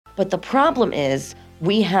But the problem is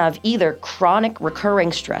we have either chronic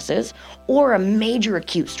recurring stresses or a major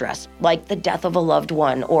acute stress, like the death of a loved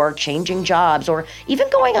one or changing jobs or even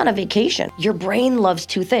going on a vacation. Your brain loves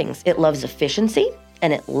two things. It loves efficiency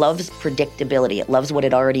and it loves predictability. It loves what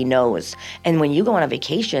it already knows. And when you go on a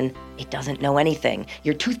vacation, it doesn't know anything.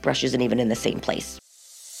 Your toothbrush isn't even in the same place.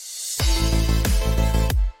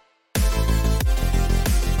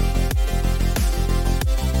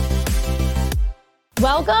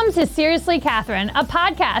 Welcome to Seriously Catherine, a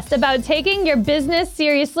podcast about taking your business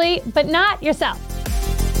seriously, but not yourself.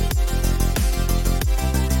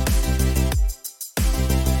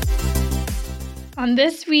 On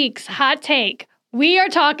this week's Hot Take, we are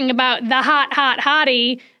talking about the hot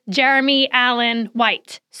hottie, Jeremy Allen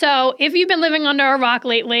White. So if you've been living under a rock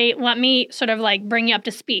lately, let me sort of like bring you up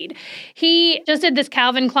to speed. He just did this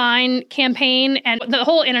Calvin Klein campaign, and the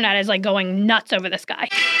whole internet is like going nuts over this guy.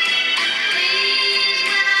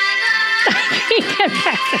 He can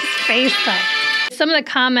pass his face though. Some of the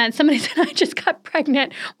comments, somebody said, I just got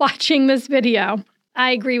pregnant watching this video.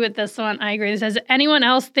 I agree with this one. I agree. Does anyone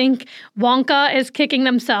else think Wonka is kicking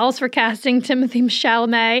themselves for casting Timothée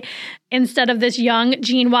Chalamet instead of this young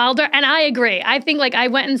Gene Wilder? And I agree. I think I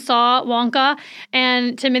went and saw Wonka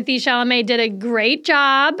and Timothée Chalamet did a great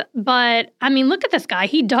job. But I mean, look at this guy.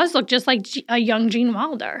 He does look just like a young Gene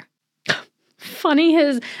Wilder. Funny,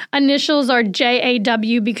 his initials are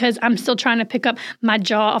JAW because I'm still trying to pick up my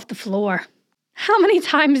jaw off the floor. How many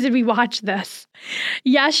times did we watch this?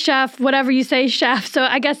 Yes, chef, whatever you say, chef. So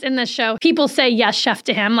I guess in this show, people say yes, chef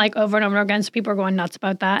to him over and over again. So people are going nuts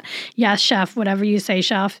about that. Yes, chef, whatever you say,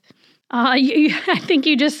 chef. I think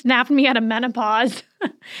you just snapped me out of menopause.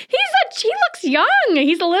 He looks young.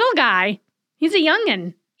 He's a little guy. He's a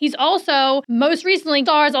youngin'. He's also most recently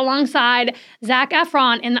stars alongside Zac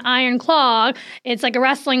Efron in The Iron Claw. It's like a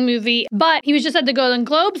wrestling movie, but he was just at the Golden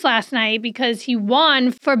Globes last night because he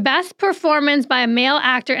won for Best Performance by a Male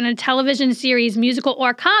Actor in a Television Series, Musical,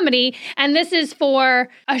 or Comedy, and this is for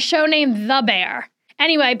a show named The Bear.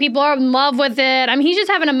 Anyway, people are in love with it. I mean, he's just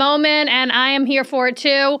having a moment, and I am here for it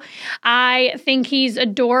too. I think he's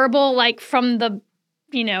adorable, from the,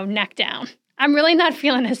 neck down. I'm really not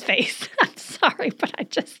feeling his face. I'm sorry, but I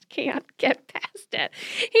just can't get past it.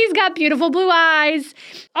 He's got beautiful blue eyes.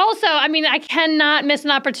 Also, I cannot miss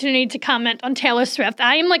an opportunity to comment on Taylor Swift.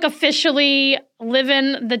 I am officially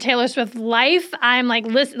living the Taylor Swift life. I'm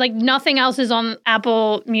nothing else is on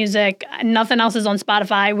Apple Music. Nothing else is on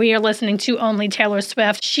Spotify. We are listening to only Taylor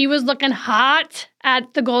Swift. She was looking hot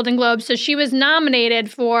at the Golden Globes. So she was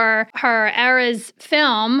nominated for her Eras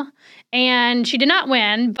film. And she did not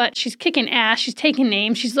win, but she's kicking ass. She's taking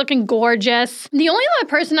names. She's looking gorgeous. The only other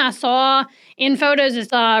person I saw in photos is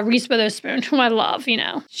Reese Witherspoon, who I love,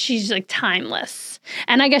 She's timeless.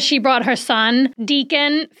 And I guess she brought her son,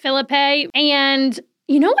 Deacon Philippe. And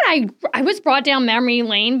you know what? I was brought down memory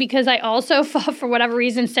lane because I also thought, for whatever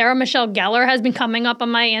reason, Sarah Michelle Gellar has been coming up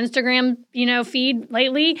on my Instagram, feed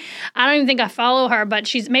lately. I don't even think I follow her, but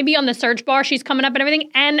she's maybe on the search bar. She's coming up and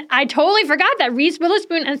everything. And I totally forgot that Reese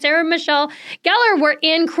Witherspoon and Sarah Michelle Gellar were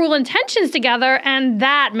in Cruel Intentions together. And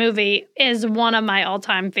that movie is one of my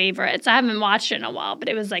all-time favorites. I haven't watched it in a while, but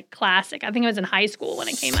it was classic. I think it was in high school when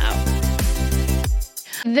it came out.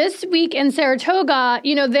 This week in Saratoga,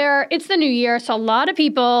 it's the new year, so a lot of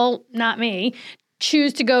people, not me,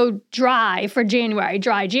 choose to go dry for January,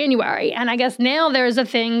 dry January. And I guess now there's a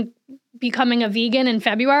thing becoming a vegan in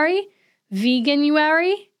February.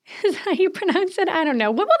 Veganuary? Is that how you pronounce it? I don't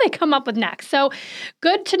know. What will they come up with next? So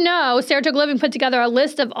good to know. Saratoga Living put together a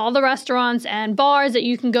list of all the restaurants and bars that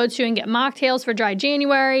you can go to and get mocktails for dry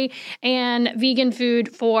January and vegan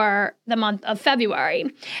food for the month of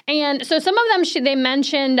February. And so some of them they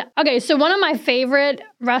mentioned, okay, so one of my favorite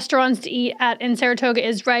restaurants to eat at in Saratoga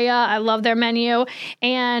is Rhea. I love their menu.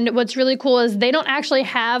 And what's really cool is they don't actually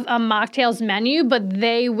have a mocktails menu, but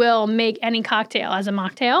they will make any cocktail as a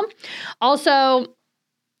mocktail. Also,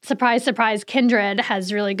 surprise, surprise, Kindred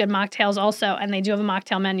has really good mocktails also, and they do have a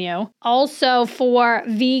mocktail menu. Also, for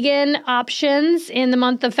vegan options in the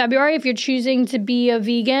month of February, if you're choosing to be a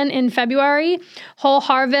vegan in February, Whole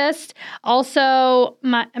Harvest. Also,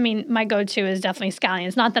 my go-to is definitely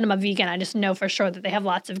scallions. Not that I'm a vegan, I just know for sure that they have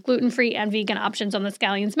lots of gluten-free and vegan options on the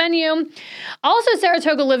scallions menu. Also,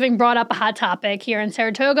 Saratoga Living brought up a hot topic here in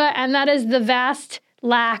Saratoga, and that is the vast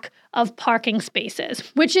lack of parking spaces,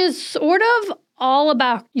 which is sort of all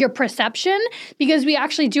about your perception because we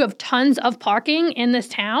actually do have tons of parking in this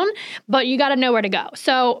town, but you got to know where to go.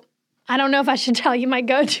 So I don't know if I should tell you my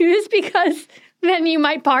go-tos because then you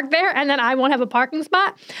might park there and then I won't have a parking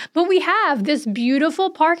spot. But we have this beautiful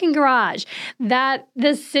parking garage that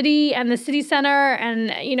the city and the city center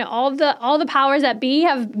and, you know, all the powers that be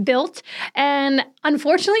have built. And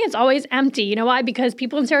unfortunately, it's always empty. You know why? Because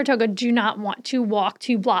people in Saratoga do not want to walk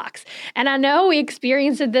 2 blocks. And I know we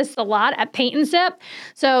experienced this a lot at Paint and Sip.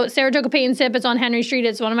 So Saratoga Paint and Sip is on Henry Street.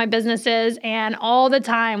 It's one of my businesses. And all the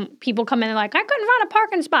time people come in and like, I couldn't find a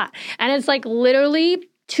parking spot. And it's like literally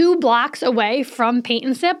 2 blocks away from Paint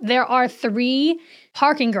and Sip, there are 3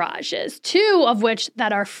 parking garages, 2 of which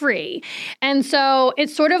that are free. And so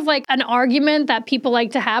it's sort of like an argument that people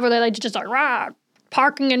like to have, or they like to just like, rah,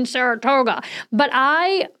 parking in Saratoga. But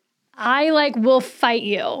I like will fight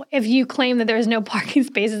you if you claim that there's no parking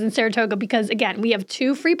spaces in Saratoga, because again, we have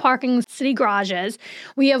 2 free parking city garages.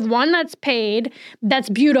 We have 1 that's paid, that's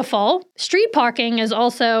beautiful. Street parking is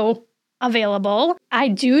also available. I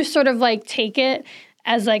do sort of like take it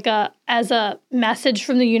as a message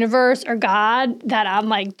from the universe or God that I'm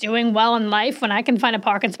like doing well in life when I can find a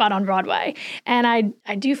parking spot on Broadway. And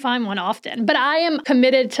I do find one often. But I am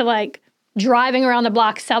committed to like driving around the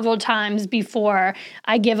block several times before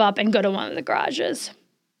I give up and go to one of the garages.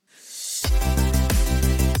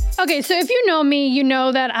 Okay, so if you know me, you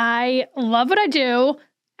know that I love what I do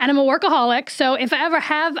and I'm a workaholic. So if I ever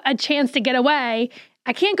have a chance to get away,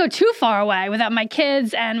 I can't go too far away without my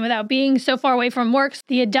kids and without being so far away from work.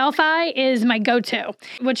 The Adelphi is my go-to.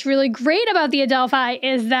 What's really great about the Adelphi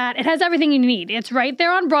is that it has everything you need. It's right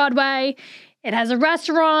there on Broadway. It has a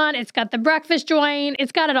restaurant, it's got the breakfast joint,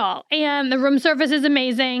 it's got it all. And the room service is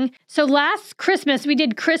amazing. So last Christmas, we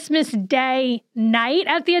did Christmas Day night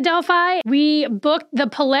at the Adelphi. We booked the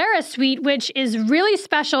Polaris suite, which is really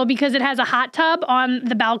special because it has a hot tub on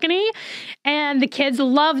the balcony. And the kids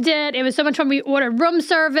loved it. It was so much fun. We ordered room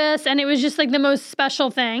service, and it was just like the most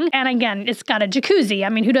special thing. And again, it's got a jacuzzi. I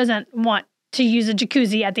mean, who doesn't want to use a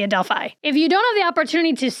jacuzzi at the Adelphi? If you don't have the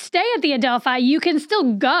opportunity to stay at the Adelphi, you can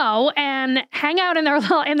still go and hang out in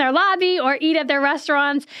their lobby or eat at their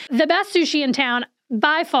restaurants. The best sushi in town,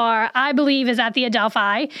 by far, I believe, is at the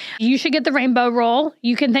Adelphi. You should get the rainbow roll.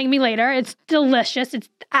 You can thank me later. It's delicious. It's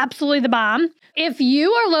absolutely the bomb. If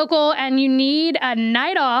you are local and you need a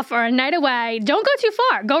night off or a night away, don't go too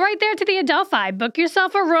far. Go right there to the Adelphi. Book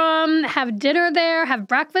yourself a room, have dinner there, have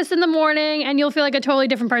breakfast in the morning, and you'll feel like a totally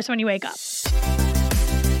different person when you wake up.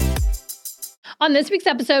 On this week's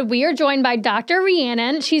episode, we are joined by Dr.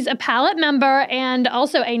 Rhiannon. She's a palate member and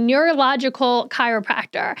also a neurological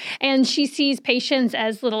chiropractor. And she sees patients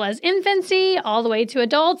as little as infancy all the way to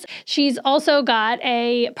adults. She's also got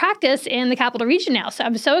a practice in the Capital Region now. So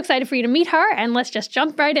I'm so excited for you to meet her, and let's just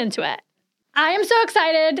jump right into it. I am so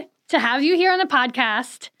excited to have you here on the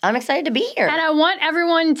podcast. I'm excited to be here. And I want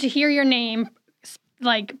everyone to hear your name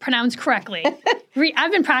like pronounced correctly.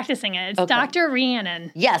 I've been practicing it. It's okay. Dr.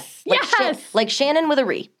 Rhiannon. Yes. Yes. Like Shannon with a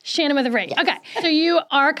Ree. Shannon with a Ree. Yes. Okay. So you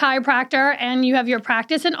are a chiropractor and you have your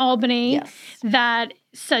practice in Albany. Yes. That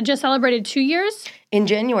just celebrated 2 years. In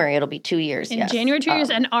January, it'll be 2 years. In January, 2 years,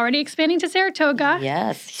 and already expanding to Saratoga.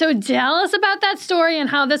 Yes. So tell us about that story and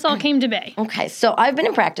how this all came to be. Okay, so I've been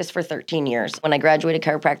in practice for 13 years. When I graduated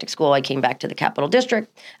chiropractic school, I came back to the Capital District.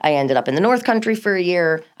 I ended up in the North Country for a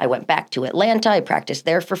year. I went back to Atlanta. I practiced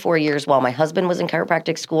there for 4 years while my husband was in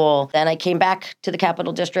chiropractic school. Then I came back to the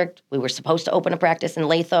Capital District. We were supposed to open a practice in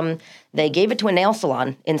Latham. They gave it to a nail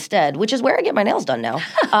salon instead, which is where I get my nails done now,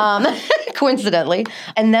 coincidentally.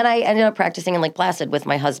 And then I ended up practicing in Lake Placid with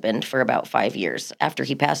my husband for about 5 years. After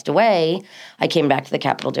he passed away, I came back to the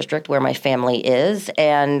Capital District where my family is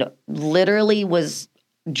and literally was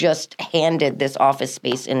just handed this office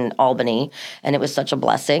space in Albany, and it was such a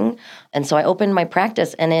blessing. And so I opened my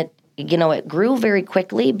practice, and it grew very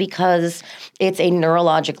quickly because it's a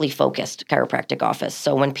neurologically focused chiropractic office.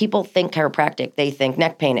 So when people think chiropractic, they think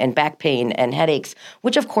neck pain and back pain and headaches,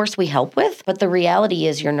 which of course we help with. But the reality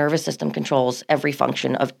is your nervous system controls every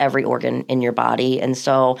function of every organ in your body. And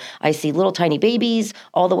so I see little tiny babies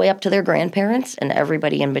all the way up to their grandparents and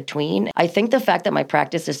everybody in between. I think the fact that my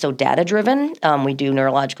practice is so data-driven, we do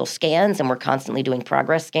neurological scans and we're constantly doing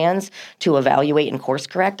progress scans to evaluate and course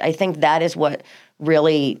correct. I think that is what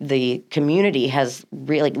really the community has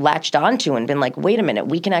really latched onto and been like, wait a minute,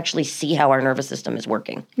 we can actually see how our nervous system is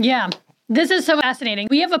working. Yeah. This is so fascinating.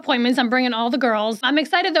 We have appointments. I'm bringing all the girls. I'm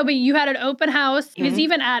excited, though, but you had an open house. He was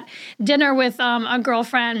even at dinner with a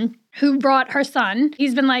girlfriend who brought her son.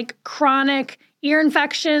 He's been like chronic ear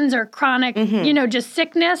infections or chronic, just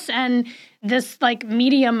sickness. And this like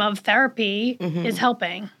medium of therapy is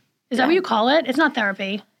helping. Is that what you call it? It's not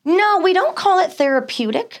therapy. No, we don't call it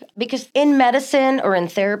therapeutic because in medicine or in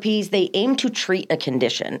therapies, they aim to treat a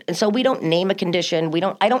condition. And so we don't name a condition.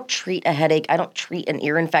 I don't treat a headache. I don't treat an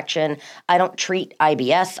ear infection. I don't treat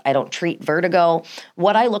IBS. I don't treat vertigo.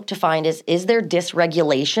 What I look to find is there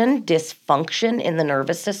dysregulation, dysfunction in the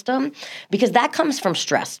nervous system? Because that comes from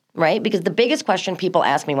stress, right? Because the biggest question people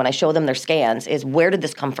ask me when I show them their scans is, where did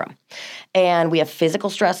this come from? And we have physical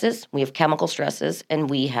stresses, we have chemical stresses, and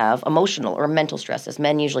we have emotional or mental stresses.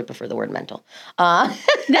 Men usually prefer the word mental.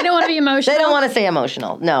 They don't want to be emotional. They don't want to say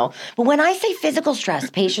emotional, no. But when I say physical stress,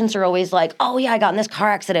 patients are always like, oh yeah, I got in this car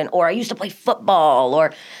accident, or I used to play football,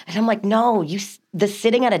 and I'm like, no, the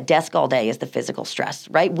sitting at a desk all day is the physical stress,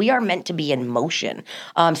 right? We are meant to be in motion.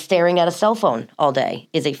 Staring at a cell phone all day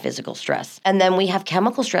is a physical stress. And then we have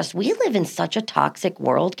chemical stress. We live in such a toxic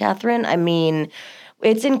world, Catherine. I mean,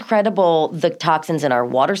 it's incredible, the toxins in our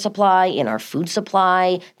water supply, in our food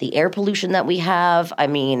supply, the air pollution that we have. I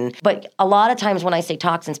mean, but a lot of times when I say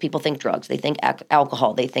toxins, people think drugs. They think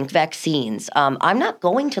alcohol. They think vaccines. I'm not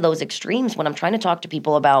going to those extremes when I'm trying to talk to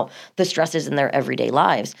people about the stresses in their everyday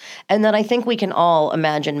lives. And then I think we can all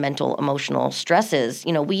imagine mental, emotional stresses.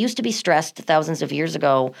 You know, we used to be stressed thousands of years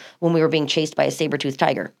ago when we were being chased by a saber-toothed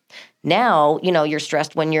tiger. Now, you know, you're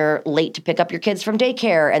stressed when you're late to pick up your kids from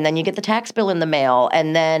daycare, and then you get the tax bill in the mail,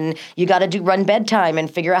 and then you got to run bedtime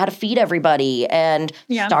and figure out how to feed everybody and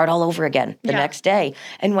start all over again the next day.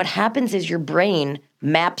 And what happens is your brain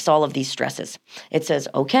maps all of these stresses. It says,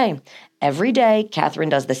 okay, every day, Catherine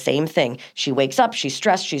does the same thing. She wakes up, she's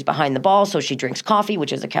stressed, she's behind the ball, so she drinks coffee,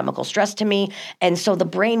 which is a chemical stress to me. And so the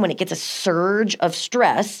brain, when it gets a surge of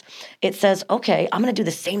stress, it says, okay, I'm going to do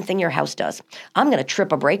the same thing your house does. I'm going to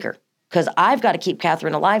trip a breaker because I've got to keep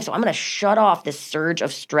Catherine alive, so I'm going to shut off this surge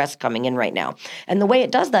of stress coming in right now. And the way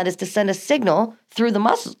it does that is to send a signal through the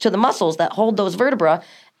muscles to the muscles that hold those vertebrae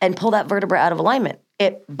and pull that vertebra out of alignment.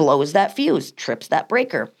 It blows that fuse, trips that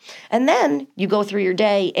breaker. And then you go through your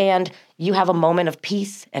day and you have a moment of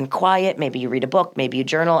peace and quiet. Maybe you read a book, maybe you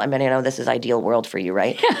journal. I mean, I know this is ideal world for you,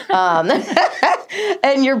 right?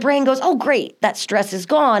 And your brain goes, oh, great, that stress is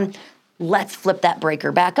gone. Let's flip that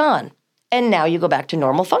breaker back on. And now you go back to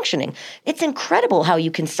normal functioning. It's incredible how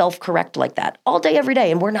you can self-correct like that all day, every day,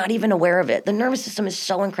 and we're not even aware of it. The nervous system is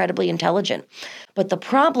so incredibly intelligent. But the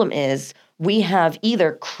problem is we have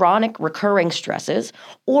either chronic recurring stresses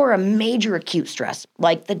or a major acute stress,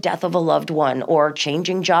 like the death of a loved one or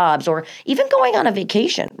changing jobs or even going on a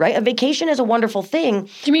vacation, right? A vacation is a wonderful thing. Do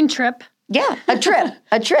you mean trip? Yeah, a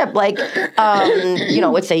trip. Like,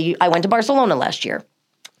 let's say I went to Barcelona last year.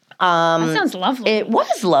 That sounds lovely. It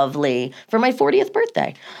was lovely for my 40th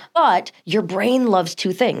birthday. But your brain loves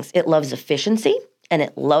two things. It loves efficiency and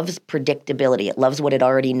it loves predictability. It loves what it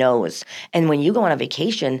already knows. And when you go on a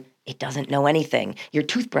vacation, it doesn't know anything. Your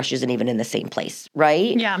toothbrush isn't even in the same place,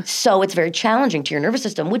 right? Yeah. So it's very challenging to your nervous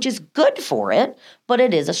system, which is good for it, but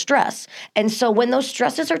it is a stress. And so when those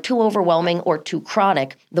stresses are too overwhelming or too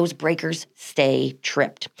chronic, those breakers stay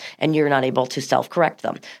tripped and you're not able to self-correct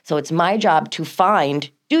them. So it's my job to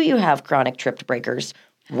find, do you have chronic tripped breakers?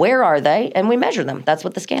 Where are they? And we measure them. That's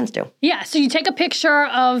what the scans do. Yeah. So you take a picture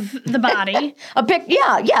of the body.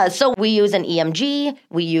 Yeah. So we use an EMG,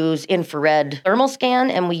 we use infrared thermal scan,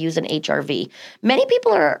 and we use an HRV. Many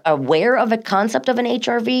people are aware of a concept of an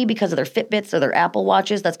HRV because of their Fitbits or their Apple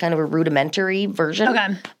Watches. That's kind of a rudimentary version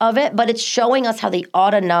of it. But it's showing us how the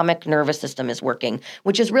autonomic nervous system is working,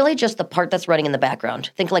 which is really just the part that's running in the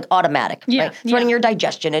background. Think like automatic. Yeah. Right? It's running your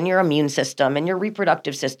digestion and your immune system and your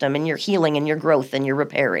reproductive system and your healing and your growth and your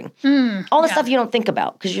repair. All the stuff you don't think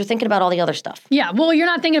about because you're thinking about all the other stuff. Yeah, well, you're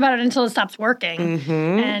not thinking about it until it stops working.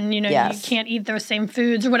 And, you can't eat those same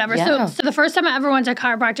foods or whatever. Yeah. So the first time I ever went to a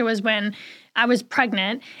chiropractor was when I was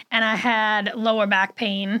pregnant and I had lower back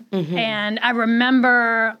pain. And I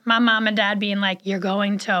remember my mom and dad being like, you're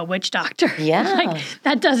going to a witch doctor. Yeah. Like,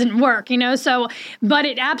 that doesn't work, So, but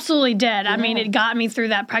it absolutely did. I mean, it got me through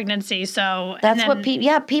that pregnancy. So that's what people,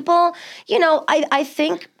 I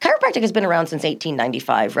think chiropractic has been around since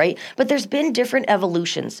 1895, right? But there's been different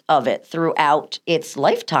evolutions of it throughout its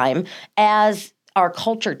lifetime as our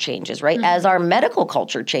culture changes, right? As our medical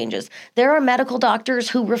culture changes. There are medical doctors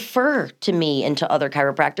who refer to me and to other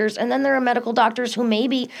chiropractors, and then there are medical doctors who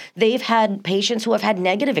maybe they've had patients who have had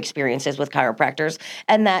negative experiences with chiropractors,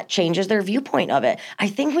 and that changes their viewpoint of it. I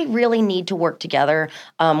think we really need to work together.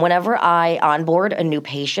 Whenever I onboard a new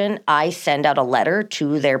patient, I send out a letter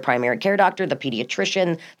to their primary care doctor, the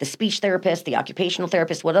pediatrician, the speech therapist, the occupational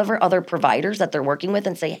therapist, whatever other providers that they're working with,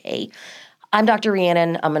 and say, hey, I'm Dr.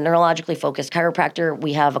 Rhiannon. I'm a neurologically focused chiropractor.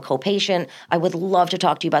 We have a co-patient. I would love to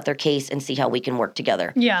talk to you about their case and see how we can work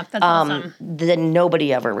together. Yeah, that's awesome. Then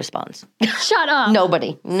nobody ever responds. Shut up.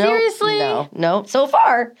 Nobody. No. Seriously? No. So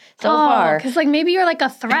far. Because like maybe you're like a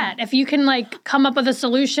threat. If you can like come up with a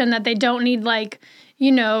solution that they don't need like,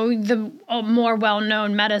 the more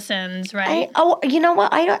well-known medicines, right? You know what?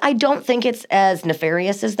 I don't think it's as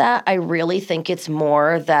nefarious as that. I really think it's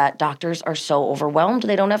more that doctors are so overwhelmed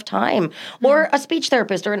they don't have time. Or a speech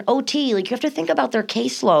therapist or an OT. Like, you have to think about their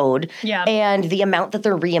caseload and the amount that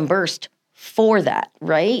they're reimbursed for that,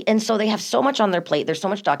 right? And so they have so much on their plate. There's so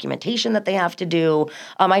much documentation that they have to do.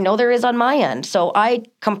 I know there is on my end. So I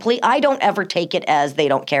don't ever take it as they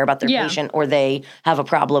don't care about their patient or they have a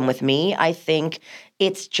problem with me. I think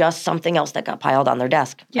it's just something else that got piled on their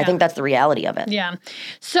desk. I think that's the reality of it. Yeah.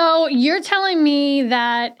 So you're telling me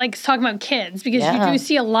that, like, talking about kids, because you do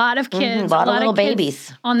see a lot of kids, a lot of little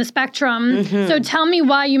babies on the spectrum. So tell me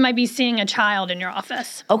why you might be seeing a child in your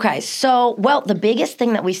office. Okay. So, the biggest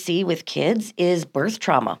thing that we see with kids is birth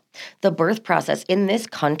trauma. The birth process in this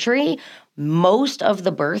country, most of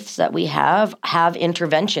the births that we have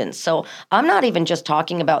interventions. So I'm not even just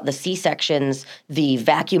talking about the C-sections, the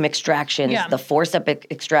vacuum extractions, the forceps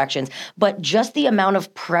extractions, but just the amount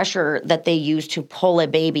of pressure that they use to pull a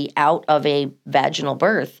baby out of a vaginal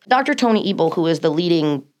birth. Dr. Tony Ebel, who is the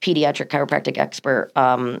leading pediatric chiropractic expert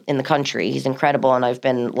in the country. He's incredible, and I've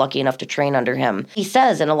been lucky enough to train under him. He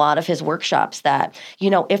says in a lot of his workshops that,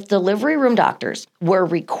 if delivery room doctors were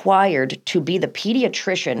required to be the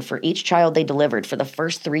pediatrician for each child they delivered for the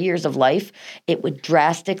first 3 years of life, it would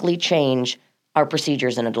drastically change our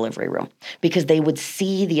procedures in a delivery room, because they would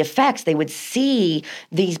see the effects. They would see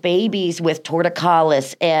these babies with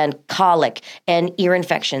torticollis and colic and ear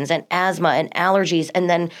infections and asthma and allergies. And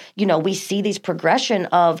then, we see these progression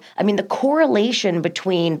of, the correlation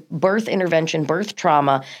between birth intervention, birth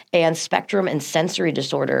trauma, and spectrum and sensory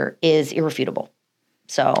disorder is irrefutable.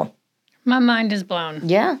 So my mind is blown.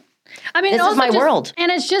 Yeah. This is my world.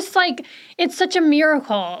 And it's just like, it's such a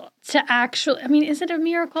miracle to actually, is it a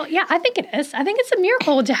miracle? Yeah, I think it is. I think it's a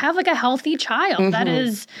miracle to have like a healthy child. That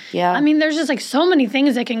is, there's just like so many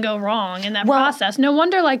things that can go wrong in that process. No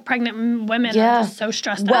wonder like pregnant women are just so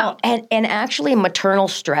stressed out. And actually maternal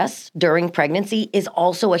stress during pregnancy is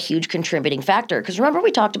also a huge contributing factor. Because remember,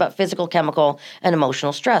 we talked about physical, chemical, and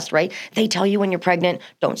emotional stress, right? They tell you when you're pregnant,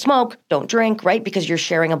 don't smoke, don't drink, right? Because you're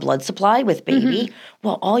sharing a blood supply with baby.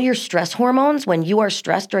 Well, all your stress hormones, when you are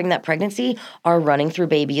stressed during that pregnancy, are running through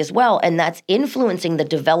baby as well. And that's influencing the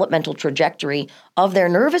developmental trajectory of their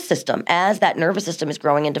nervous system as that nervous system is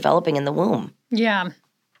growing and developing in the womb. Yeah.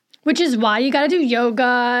 Which is why you got to do yoga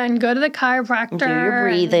and go to the chiropractor. Do your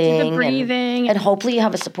breathing. Do the breathing. And hopefully you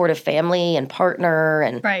have a supportive family and partner.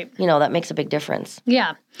 And, that makes a big difference.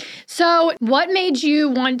 Yeah. So what made you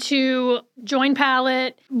want to join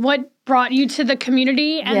Palette? What brought you to the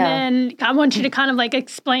community? And then I want you to kind of like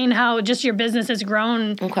explain how just your business has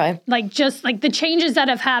grown. Okay. Like just like the changes that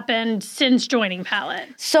have happened since joining Palette.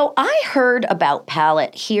 So I heard about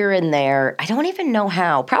Palette here and there. I don't even know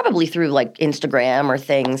how, probably through like Instagram or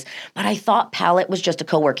things, but I thought Palette was just a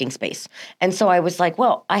co-working space. And so I was like,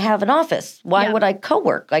 well, I have an office. Why would I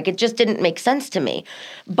co-work? Like, it just didn't make sense to me.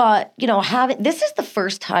 But, this is the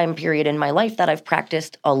first time period in my life that I've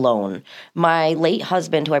practiced alone. My late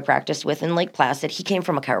husband, who I practiced with in Lake Placid, he came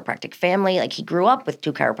from a chiropractic family. Like, he grew up with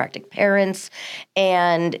 2 chiropractic parents.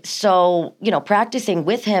 And so, practicing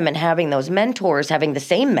with him and having those mentors, having the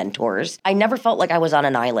same mentors, I never felt like I was on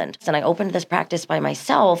an island. And I opened this practice by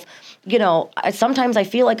myself. Sometimes I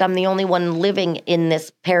feel like I'm the only one living in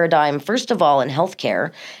this paradigm, first of all, in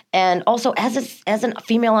healthcare, and also as a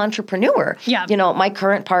female entrepreneur. Yeah. My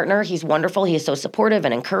current partner, he's wonderful. He is so supportive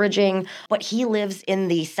and encouraging, but he lives in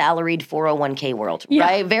the salaried 401k world,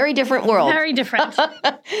 right? Very different world. Very different.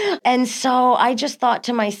 And so I just thought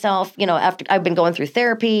to myself, after I've been going through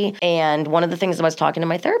therapy, and one of the things I was talking to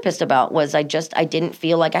my therapist about was I didn't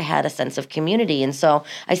feel like I had a sense of community. And so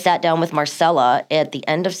I sat down with Marcella at the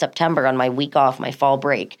end of September on my week off, my fall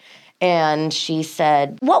break. And she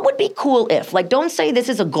said, what would be cool if? Like, don't say this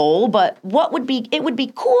is a goal, but it would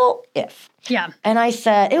be cool if. Yeah. And I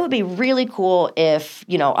said, it would be really cool if,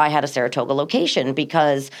 I had a Saratoga location,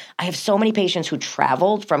 because I have so many patients who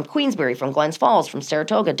traveled from Queensbury, from Glens Falls, from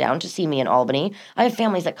Saratoga down to see me in Albany. I have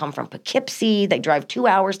families that come from Poughkeepsie. They drive 2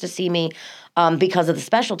 hours to see me because of the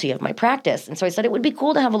specialty of my practice. And so I said, it would be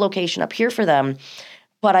cool to have a location up here for them.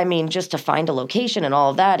 But just to find a location and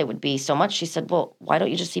all of that, it would be so much. She said, well, why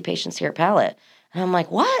don't you just see patients here at Palette? And I'm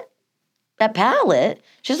like, what? At Palette?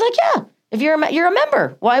 She's like, yeah. If you're a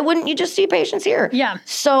member, why wouldn't you just see patients here? Yeah.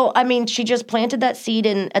 So, I mean, she just planted that seed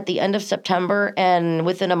at the end of September, and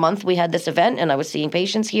within a month we had this event, and I was seeing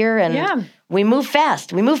patients here, and we move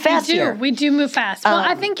fast. We move fast here. We do move fast. Well,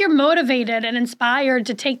 I think you're motivated and inspired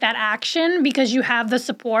to take that action because you have the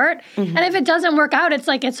support. And if it doesn't work out, it's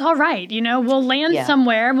like, it's all right. We'll land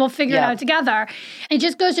somewhere. We'll figure it out together. It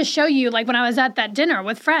just goes to show you, like when I was at that dinner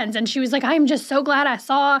with friends, and she was like, I'm just so glad I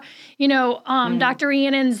saw, Dr.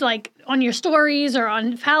 Rhiannon's like on your stories or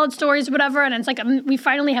on Phalid stories, whatever. And it's like, we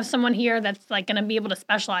finally have someone here that's like going to be able to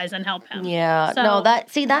specialize and help him. Yeah. So, no,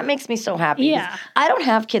 that makes me so happy. Yeah. I don't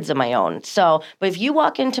have kids of my own. So, but if you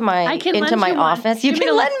walk into my office, you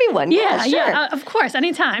can lend me one. Yeah, sure. Yeah, of course,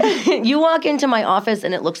 anytime. You walk into my office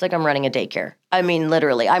and it looks like I'm running a daycare. I mean,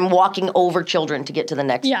 literally, I'm walking over children to get to the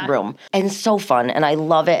next room. And it's so fun, and I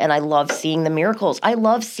love it, and I love seeing the miracles. I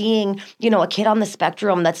love seeing, a kid on the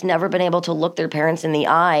spectrum that's never been able to look their parents in the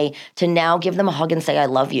eye to now give them a hug and say, I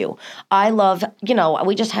love you. I love,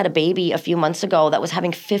 we just had a baby a few months ago that was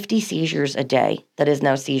having 50 seizures a day that is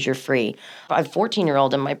now seizure-free. I have a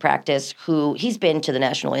 14-year-old in my practice who, he's been to the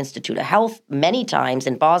National Institute of Health many times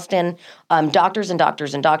in Boston. Doctors and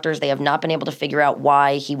doctors and doctors, they have not been able to figure out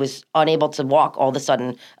why he was unable to walk all of a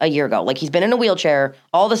sudden a year ago. Like he's been in a wheelchair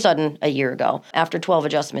all of a sudden a year ago. After 12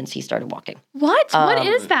 adjustments, he started walking. What? What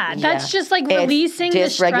is that? That's just like releasing the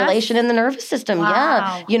stress? Dysregulation in the nervous system.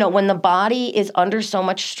 Wow. Yeah. When the body is under so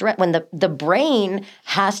much stress, when the brain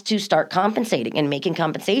has to start compensating and making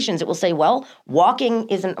compensations, it will say, well, walking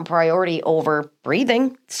isn't a priority over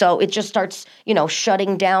breathing. So it just starts,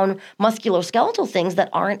 shutting down musculoskeletal things that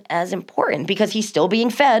aren't as important because he's still being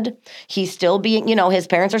fed. He's still being, his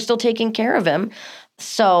parents are still taking care of him.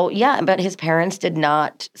 So, yeah, but his parents did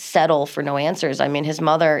not settle for no answers. I mean, his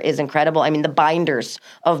mother is incredible. I mean, the binders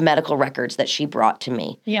of medical records that she brought to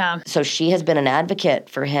me. Yeah. So she has been an advocate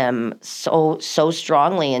for him so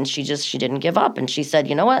strongly, and she didn't give up. And she said,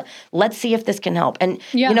 you know what, let's see if this can help. And,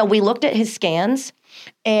 we looked at his scans,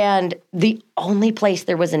 and the only place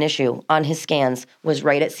there was an issue on his scans was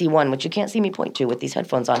right at C1, which you can't see me point to with these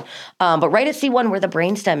headphones on, but right at C1 where the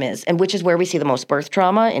brainstem is, and which is where we see the most birth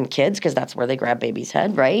trauma in kids because that's where they grab baby's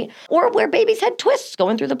head, right? Or where baby's head twists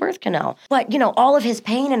going through the birth canal. But, all of his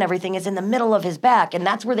pain and everything is in the middle of his back, and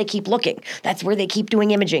that's where they keep looking. That's where they keep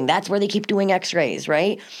doing imaging. That's where they keep doing x-rays,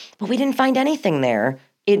 right? But we didn't find anything there.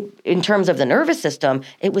 In terms of the nervous system,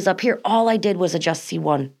 it was up here. All I did was adjust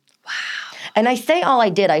C1. Wow. And I say all I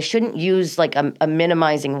did, I shouldn't use like a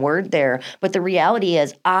minimizing word there, but the reality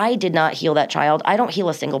is I did not heal that child. I don't heal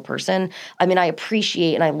a single person. I mean, I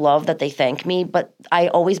appreciate and I love that they thank me, but I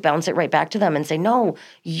always bounce it right back to them and say, no,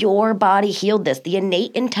 your body healed this. The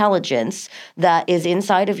innate intelligence that is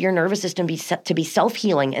inside of your nervous system to be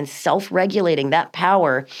self-healing and self-regulating, that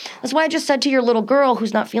power. That's why I just said to your little girl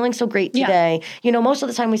who's not feeling so great today, most of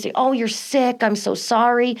the time we say, oh, you're sick. I'm so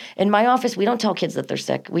sorry. In my office, we don't tell kids that they're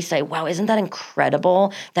sick. We say, wow, isn't that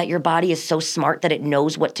incredible that your body is so smart that it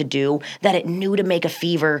knows what to do, that it knew to make a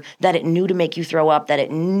fever, that it knew to make you throw up, that it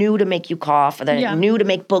knew to make you cough, that it knew to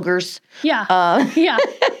make boogers. Yeah.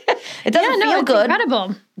 It doesn't feel good.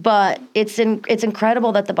 Incredible. But it's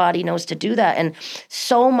incredible that the body knows to do that. And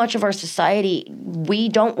so much of our society, we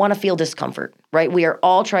don't want to feel discomfort, right? We are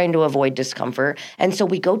all trying to avoid discomfort. And so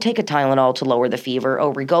we go take a Tylenol to lower the fever, or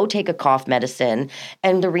we go take a cough medicine.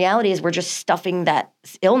 And the reality is we're just stuffing that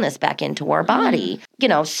illness back into our body.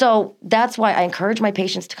 So that's why I encourage my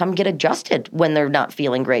patients to come get adjusted when they're not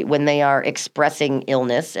feeling great, when they are expressing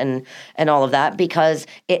illness and all of that, because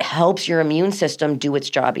it helps your immune system do its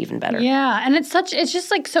job even better. Yeah. And it's just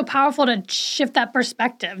like so powerful to shift that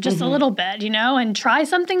perspective just a little bit, and try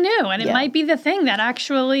something new. And it might be the thing that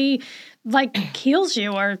actually like heals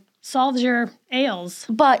you or solves your ails.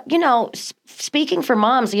 But, speaking for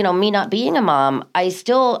moms, me not being a mom,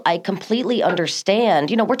 I completely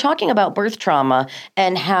understand. We're talking about birth trauma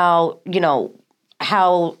and how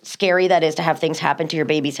scary that is to have things happen to your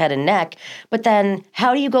baby's head and neck. But then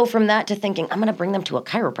how do you go from that to thinking, I'm going to bring them to a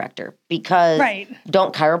chiropractor? Because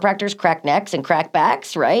don't chiropractors crack necks and crack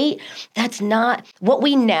backs, right? That's not what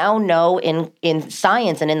we now know in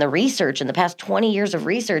science and in the research, in the past 20 years of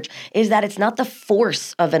research, is that it's not the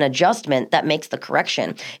force of an adjustment that makes the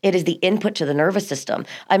correction. It is the input to the nervous system.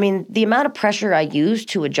 I mean, the amount of pressure I use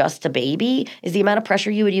to adjust a baby is the amount of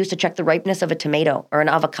pressure you would use to check the ripeness of a tomato or an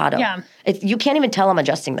avocado. Yeah. You can't even tell I'm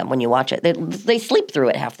adjusting them when you watch it. They sleep through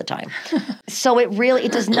it half the time. So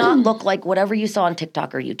it does not look like whatever you saw on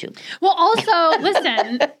TikTok or YouTube. Well, also,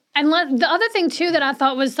 listen, and the other thing, too, that I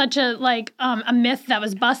thought was such a myth that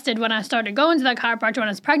was busted when I started going to that chiropractor when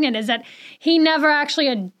I was pregnant is that he never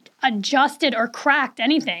actually adjusted or cracked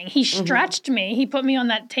anything. He stretched me. He put me on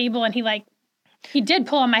that table and he did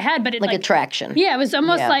pull on my head, but it like a traction. Yeah, it was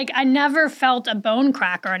almost like I never felt a bone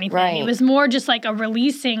crack or anything. Right. It was more just like a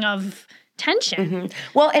releasing of tension.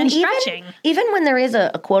 Well, and stretching. Even when there is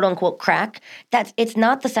a quote unquote crack, it's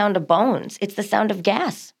not the sound of bones. It's the sound of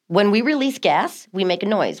gas. When we release gas, we make a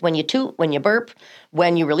noise. When you toot, when you burp,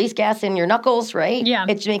 when you release gas in your knuckles, right? Yeah.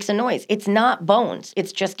 It makes a noise. It's not bones.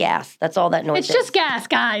 It's just gas. That's all that noise is. It's just gas,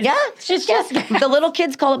 guys. Yeah, it's just gas. The little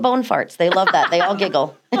kids call it bone farts. They love that. They all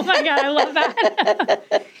giggle. Oh my God, I love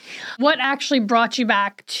that. What actually brought you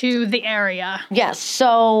back to the area? Yes.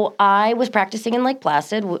 So I was practicing in Lake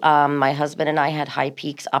Placid. My husband and I had High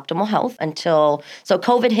Peaks Optimal Health so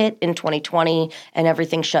COVID hit in 2020 and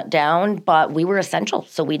everything shut down, but we were essential.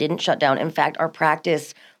 So we didn't shut down. In fact, our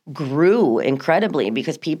practice grew incredibly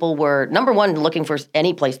because people were, number one, looking for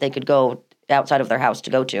any place they could go outside of their house to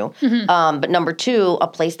go to. But number two, a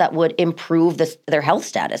place that would improve their health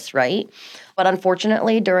status, right? But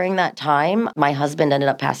unfortunately, during that time, my husband ended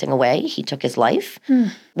up passing away. He took his life,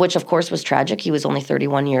 which of course was tragic. He was only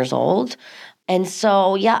 31 years old. And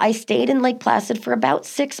so, yeah, I stayed in Lake Placid for about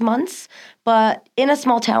 6 months. But in a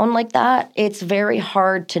small town like that, it's very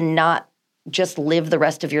hard to not just live the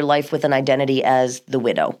rest of your life with an identity as the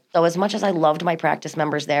widow. So as much as I loved my practice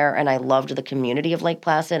members there and I loved the community of Lake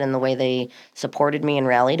Placid and the way they supported me and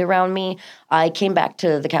rallied around me, I came back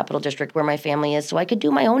to the Capital District where my family is so I could do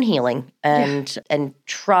my own healing and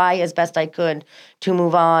try as best I could to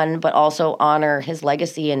move on, but also honor his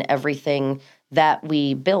legacy and everything that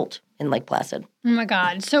we built in Lake Placid. Oh my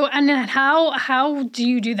God. So, and then how do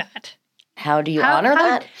you do that? How do you honor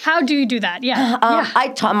that? How do you do that? Yeah. I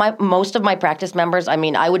taught most of my practice members. I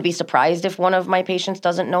mean, I would be surprised if one of my patients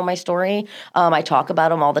doesn't know my story. I talk about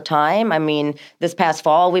them all the time. I mean, this past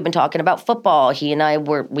fall, we've been talking about football. He and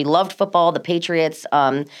we loved football, the Patriots.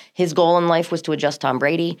 His goal in life was to adjust Tom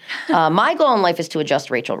Brady. My goal in life is to adjust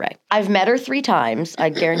Rachel Ray. I've met her 3 times. I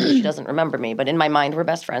guarantee she doesn't remember me, but in my mind, we're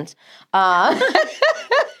best friends.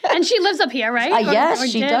 And she lives up here, right? Yes,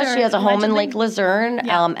 she does. She has a home in Lake Luzerne.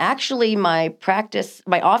 Yeah. Actually, my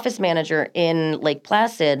office manager in Lake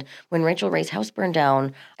Placid, when Rachel Ray's house burned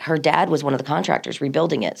down, her dad was one of the contractors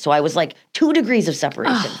rebuilding it. So I was like 2 degrees of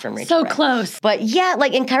separation from Rachel so Ray. Close. But yeah,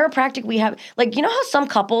 like in chiropractic, we have, like, you know how some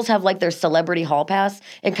couples have like their celebrity hall pass?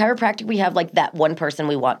 In chiropractic, we have like that one person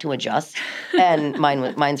we want to adjust. And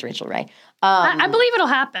mine's Rachel Ray. I believe it'll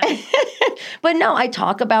happen. But no, I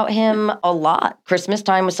talk about him a lot. Christmas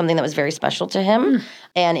time was something that was very special to him.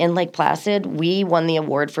 And in Lake Placid, we won the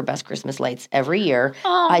award for best Christmas lights every year.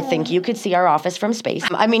 Oh. I think you could see our office from space.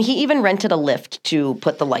 I mean, he even rented a lift to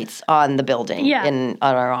put the lights on the building on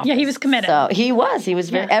our office. Yeah, he was committed. So he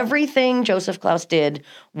was everything Joseph Klaus did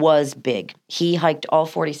was big. He hiked all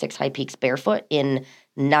 46 high peaks barefoot in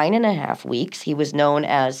 9.5 weeks. He was known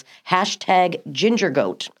as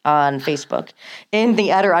 #GingerGoat on Facebook in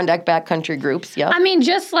the Adirondack backcountry groups. Yeah. I mean,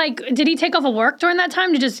 just like, did he take off of work during that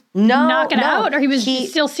time to just knock it out? Or he was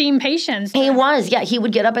still seeing patients? He was, yeah. He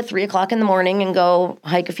would get up at 3 o'clock in the morning and go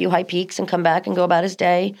hike a few high peaks and come back and go about his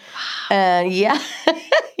day. And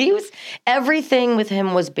everything with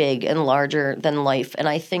him was big and larger than life. And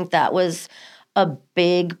I think that was a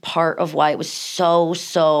big part of why it was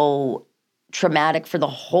so traumatic for the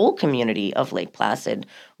whole community of Lake Placid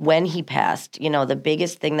when he passed. You know, the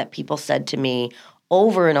biggest thing that people said to me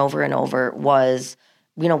over and over and over was,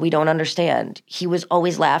 you know, we don't understand. He was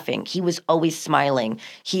always laughing. He was always smiling.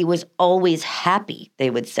 He was always happy, they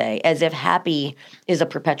would say, as if happy is a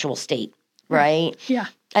perpetual state, right? Yeah.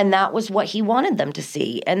 And that was what he wanted them to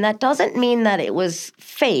see. And that doesn't mean that it was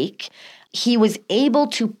fake. He was able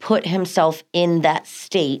to put himself in that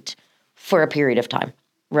state for a period of time.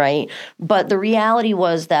 Right. But the reality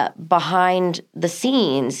was that behind the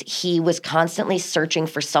scenes, he was constantly searching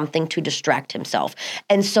for something to distract himself.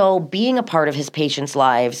 And so being a part of his patients'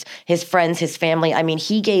 lives, his friends, his family, I mean,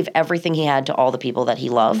 he gave everything he had to all the people that he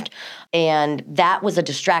loved. And that was a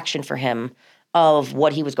distraction for him of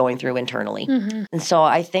what he was going through internally. Mm-hmm. And so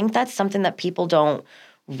I think that's something that people don't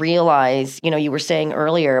realize. You know, you were saying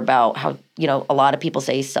earlier about how, you know, a lot of people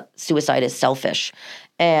say suicide is selfish.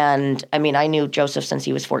 And I mean, I knew Joseph since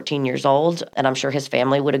he was 14 years old, and I'm sure his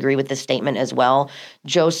family would agree with this statement as well.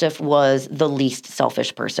 Joseph was the least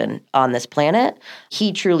selfish person on this planet.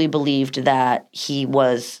 He truly believed that he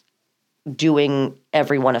was doing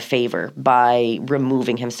everyone a favor by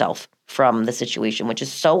removing himself from the situation, which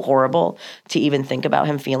is so horrible to even think about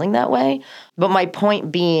him feeling that way. But my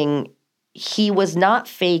point being, he was not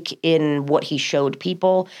fake in what he showed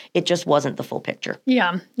people. It just wasn't the full picture.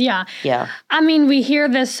 Yeah. I mean, we hear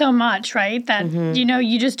this so much, right? That, you know,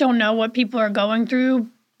 you just don't know what people are going through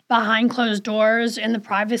behind closed doors in the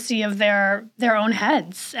privacy of their own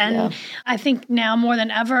heads. And I think now more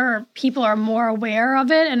than ever, people are more aware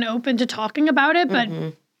of it and open to talking about it. But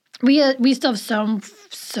we still have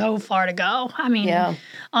so far to go. I mean,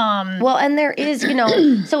 well, and there is,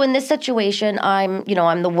 so in this situation, I'm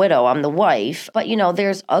the widow, I'm the wife, but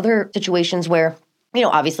there's other situations where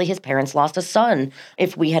obviously his parents lost a son.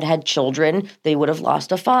 If we had had children, they would have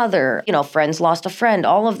lost a father. Friends lost a friend,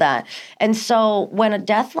 all of that. And so when a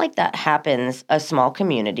death like that happens, a small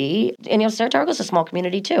community, and Saratoga's a small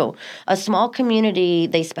community too. A small community,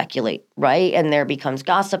 they speculate, right? And there becomes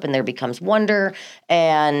gossip and there becomes wonder.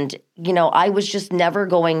 And I was just never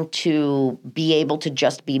going to be able to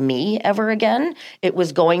just be me ever again. It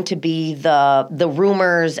was going to be the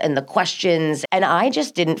rumors and the questions. And I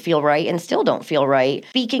just didn't feel right and still don't feel right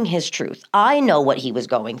speaking his truth. I know what he was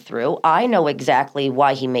going through. I know exactly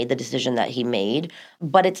why he made the decision that he made,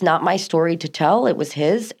 but it's not my story to tell. It was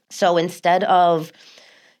his. So instead of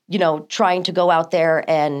trying to go out there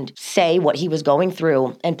and say what he was going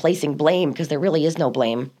through and placing blame, because there really is no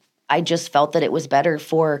blame, I just felt that it was better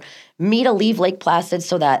for me to leave Lake Placid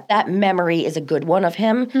so that that memory is a good one of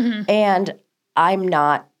him. And I'm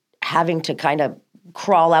not having to kind of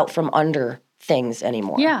crawl out from under things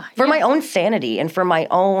anymore. For my own sanity and for my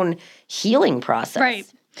own healing process. Right.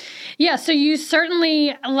 Yeah. So you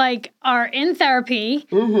certainly are in therapy.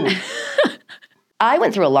 I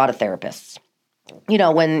went through a lot of therapists.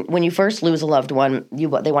 When you first lose a loved one, they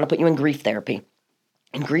want to put you in grief therapy.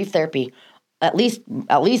 And grief therapy, at least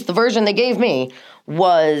the version they gave me,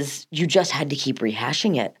 was you just had to keep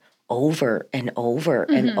rehashing it over and over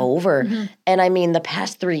and over. And I mean, the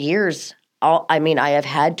past 3 years, I have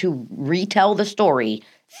had to retell the story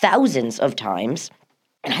thousands of times,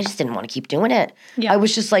 and I just didn't want to keep doing it. I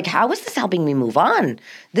was just like, how is this helping me move on?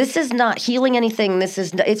 This is not healing anything.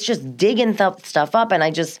 It's just digging stuff up.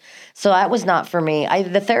 And so that was not for me.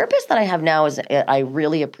 The therapist that I have now I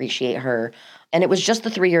really appreciate her. And it was just the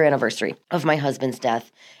 3-year anniversary of my husband's death.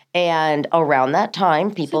 And around that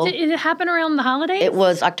time, people... So did it happen around the holidays? It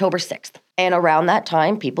was October 6th. And around that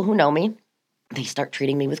time, people who know me, they start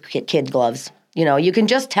treating me with kid gloves. You can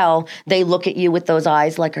just tell they look at you with those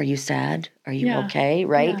eyes like, are you sad? Are you okay?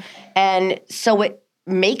 Right? Yeah. And so it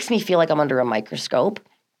makes me feel like I'm under a microscope.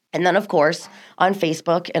 And then, of course, on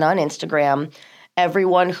Facebook and on Instagram,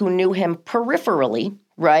 everyone who knew him peripherally,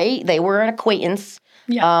 right? They were an acquaintance.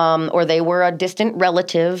 Or they were a distant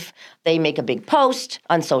relative. They make a big post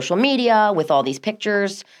on social media with all these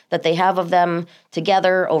pictures that they have of them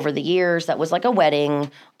together over the years. That was like a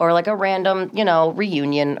wedding or like a random,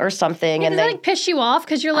 reunion or something. Does that piss you off?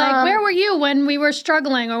 Because you're like, where were you when we were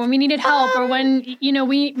struggling or when we needed help or when,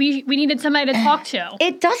 we needed somebody to talk to?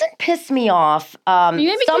 It doesn't piss me off.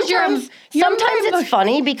 Sometimes it's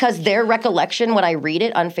funny because their recollection, when I read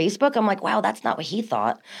it on Facebook, I'm like, wow, that's not what he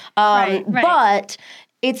thought. Right. But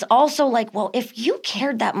it's also like, well, if you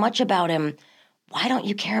cared that much about him, why don't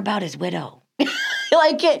you care about his widow?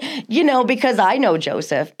 Because I know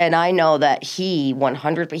Joseph and I know that he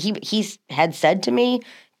had said to me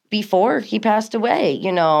before he passed away,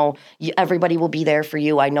 everybody will be there for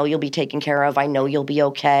you. I know you'll be taken care of. I know you'll be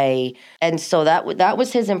okay. And so that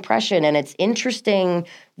was his impression. And it's interesting,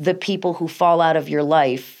 the people who fall out of your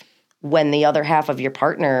life when the other half of your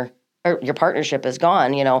partner or your partnership is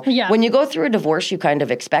gone, When you go through a divorce, you kind of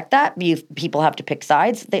expect that. People have to pick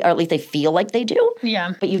sides, or at least they feel like they do.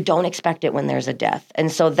 Yeah. But you don't expect it when there's a death.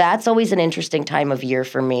 And so that's always an interesting time of year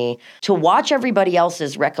for me to watch everybody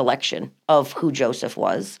else's recollection of who Joseph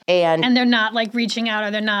was. And they're not reaching out or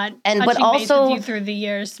they're not touching base with you through the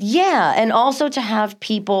years. Yeah. And also to have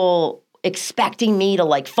people expecting me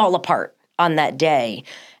to fall apart on that day.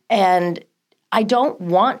 And I don't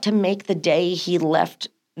want to make the day he left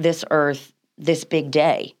this earth this big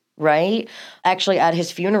day, right? Actually, at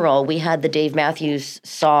his funeral, we had the Dave Matthews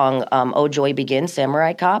song, Oh Joy Begins,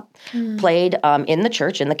 Samurai Cop, played in the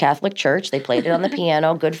church, in the Catholic church. They played it on the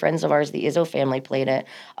piano. Good friends of ours, the Izzo family, played it.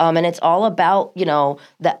 And it's all about,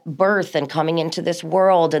 that birth and coming into this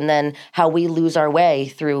world and then how we lose our way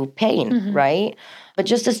through pain, right? But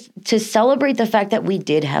just to celebrate the fact that we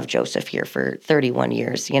did have Joseph here for 31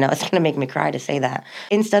 years, it's going to make me cry to say that,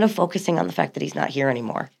 instead of focusing on the fact that he's not here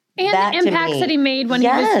anymore. And that, the impacts that he made when he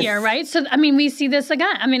was here, right? So, we see this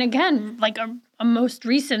again, a most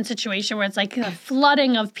recent situation where it's a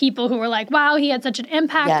flooding of people who were like, wow, he had such an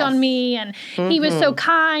impact on me and he was so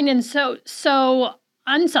kind and so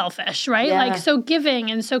unselfish, right? Yeah. Like so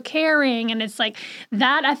giving and so caring. And it's like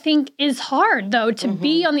that I think is hard though to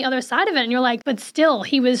be on the other side of it. And you're like, but still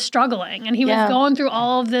he was struggling and he was going through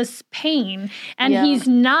all of this pain and he's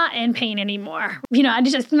not in pain anymore. You know, I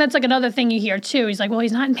just think that's like another thing you hear too. He's like, well,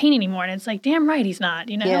 he's not in pain anymore. And it's like, damn right he's not,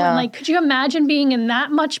 you know? And like, could you imagine being in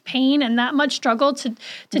that much pain and that much struggle to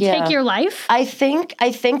take your life? I think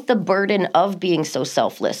the burden of being so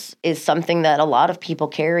selfless is something that a lot of people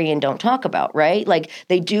carry and don't talk about, right? Like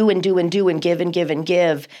they do and do and do and give and give and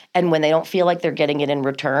give. And when they don't feel like they're getting it in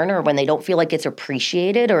return or when they don't feel like it's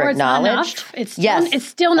appreciated or acknowledged. It's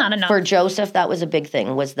still not enough. For Joseph, that was a big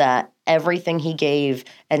thing, was that everything he gave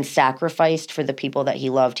and sacrificed for the people that he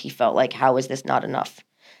loved, he felt like, how is this not enough?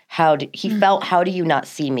 How do you not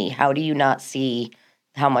see me? How do you not see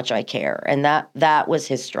how much I care? And that was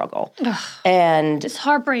his struggle. Ugh, and it's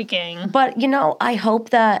heartbreaking. But, I hope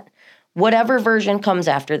that whatever version comes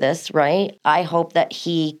after this, right? I hope that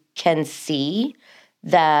he can see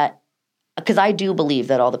that, because I do believe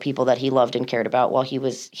that all the people that he loved and cared about while he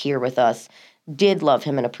was here with us did love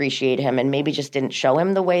him and appreciate him and maybe just didn't show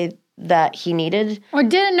him the way that he needed. Or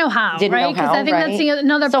didn't know how, right? Because I think that's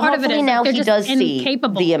another part of it. So now he does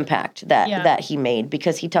incapable. See the impact that he made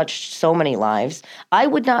because he touched so many lives. I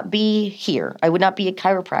would not be here. I would not be a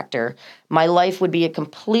chiropractor. My life would be a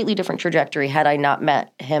completely different trajectory had I not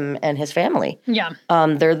met him and his family. Yeah.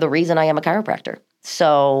 They're the reason I am a chiropractor.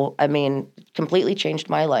 So, completely changed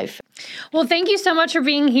my life. Well, thank you so much for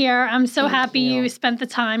being here. I'm so happy you spent the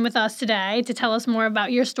time with us today to tell us more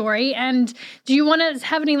about your story. And do you want to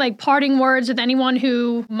have any parting words with anyone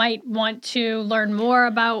who might want to learn more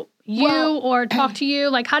about you or talk to you?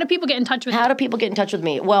 Like, how do people get in touch with you? How do people get in touch with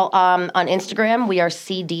me? Well, on Instagram, we are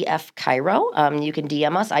CDF Chiro. You can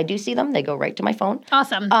DM us. I do see them. They go right to my phone.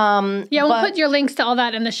 Awesome. We'll put your links to all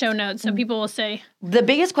that in the show notes so people will see. The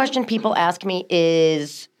biggest question people ask me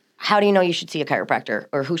is, how do you know you should see a chiropractor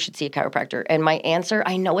or who should see a chiropractor? And my answer,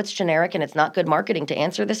 I know it's generic and it's not good marketing to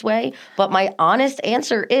answer this way, but my honest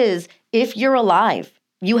answer is, if you're alive,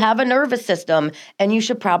 you have a nervous system, and you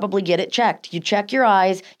should probably get it checked. You check your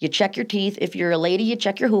eyes, you check your teeth. If you're a lady, you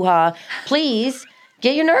check your hoo-ha. Please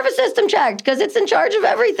get your nervous system checked because it's in charge of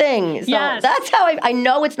everything. So that's how I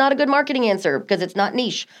know it's not a good marketing answer because it's not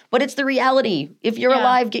niche, but it's the reality. If you're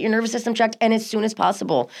alive, get your nervous system checked, and as soon as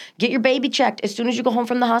possible. Get your baby checked as soon as you go home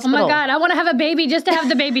from the hospital. Oh my God, I want to have a baby just to have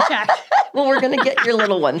the baby checked. Well, we're going to get your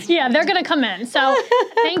little ones. Yeah, they're going to come in. So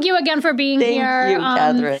thank you again for being here. Thank you,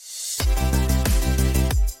 Catherine.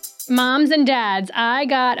 Moms and dads, I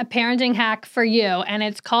got a parenting hack for you, and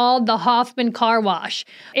it's called the Hoffman Car Wash.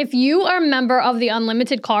 If you are a member of the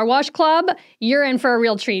Unlimited Car Wash Club, you're in for a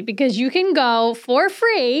real treat because you can go for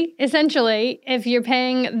free, essentially, if you're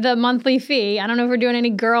paying the monthly fee. I don't know if we're doing any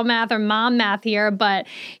girl math or mom math here, but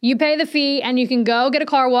you pay the fee and you can go get a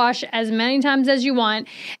car wash as many times as you want.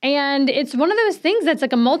 And it's one of those things that's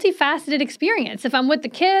like a multifaceted experience. If I'm with the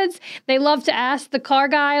kids, they love to ask the car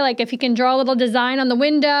guy, like, if he can draw a little design on the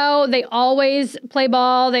window. They always play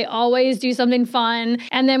ball. They always do something fun.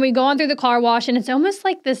 And then we go on through the car wash, and it's almost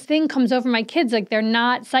like this thing comes over my kids, like they're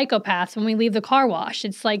not psychopaths when we leave the car wash.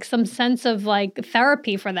 It's like some sense of like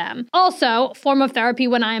therapy for them. Also, form of therapy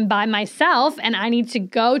when I am by myself and I need to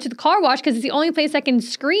go to the car wash because it's the only place I can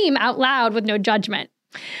scream out loud with no judgment.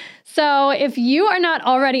 So if you are not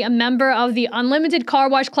already a member of the Unlimited Car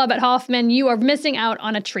Wash Club at Hoffman, you are missing out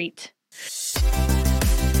on a treat.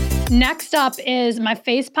 Next up is my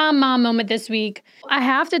facepalm mom moment this week. I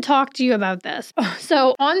have to talk to you about this.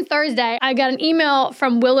 So on Thursday, I got an email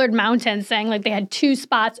from Willard Mountain saying like they had 2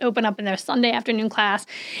 spots open up in their Sunday afternoon class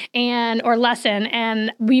or lesson.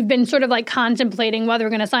 And we've been sort of like contemplating whether we're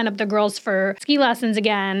going to sign up the girls for ski lessons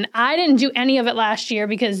again. I didn't do any of it last year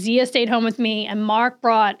because Zia stayed home with me and Mark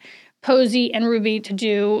brought Posey and Ruby to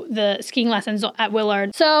do the skiing lessons at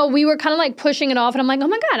Willard. So we were kind of like pushing it off, and I'm like, oh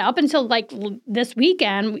my God, up until like this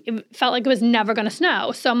weekend, it felt like it was never going to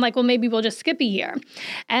snow. So I'm like, well, maybe we'll just skip a year.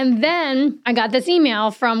 And then I got this email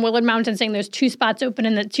from Willard Mountain saying there's 2 spots open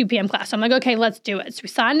in the 2 p.m. class. So I'm like, okay, let's do it. So we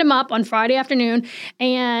signed them up on Friday afternoon,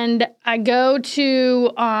 and I go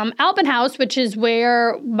to Alpenhaus, which is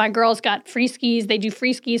where my girls got free skis. They do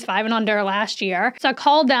free skis 5 and under last year. So I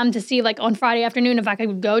called them to see like on Friday afternoon if I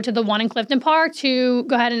could go to the one in Clifton Park to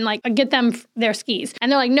go ahead and like get them their skis. And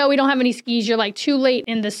they're like, no, we don't have any skis. You're like too late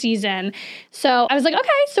in the season. So I was like, okay,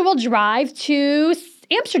 so we'll drive to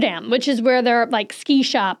Amsterdam, which is where their like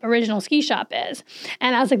original ski shop is.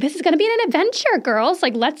 And I was like, this is going to be an adventure, girls.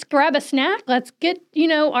 Like, let's grab a snack. Let's get,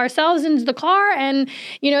 ourselves into the car. And,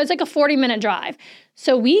 it's like a 40-minute drive.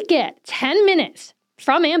 So we get 10 minutes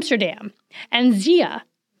from Amsterdam, and Zia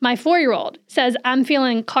My 4-year-old says, I'm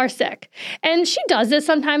feeling car sick. And she does this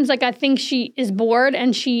sometimes. Like, I think she is bored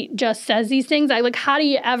and she just says these things. How do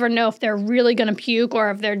you ever know if they're really going to puke or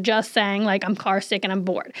if they're just saying, like, I'm car sick and I'm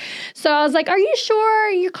bored? So I was like, are you sure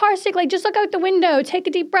you're car sick? Like, just look out the window, take a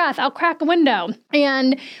deep breath. I'll crack a window.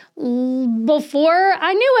 And before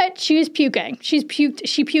I knew it, she was puking. She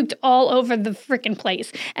puked all over the freaking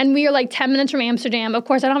place. And we are like 10 minutes from Amsterdam. Of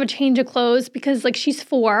course, I don't have a change of clothes because like she's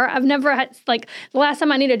 4. I've never had, like, the last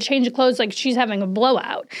time I needed to change of clothes, like she's having a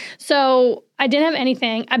blowout. So I didn't have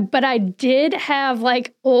anything, but I did have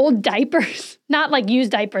like old diapers, not like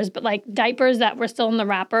used diapers, but like diapers that were still in the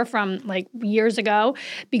wrapper from like years ago,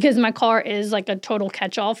 because my car is like a total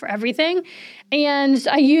catch-all for everything. And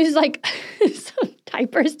I used like some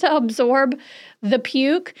diapers to absorb the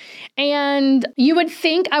puke. And you would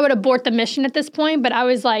think I would abort the mission at this point, but I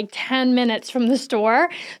was like 10 minutes from the store.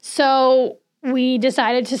 So we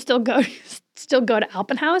decided to still go to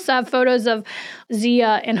Alpenhaus. I have photos of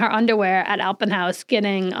Zia in her underwear at Alpenhaus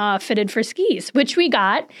getting fitted for skis, which we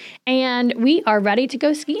got. And we are ready to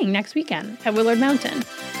go skiing next weekend at Willard Mountain.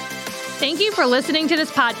 Thank you for listening to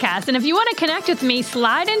this podcast. And if you want to connect with me,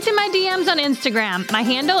 slide into my DMs on Instagram. My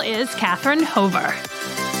handle is Catherine Hover.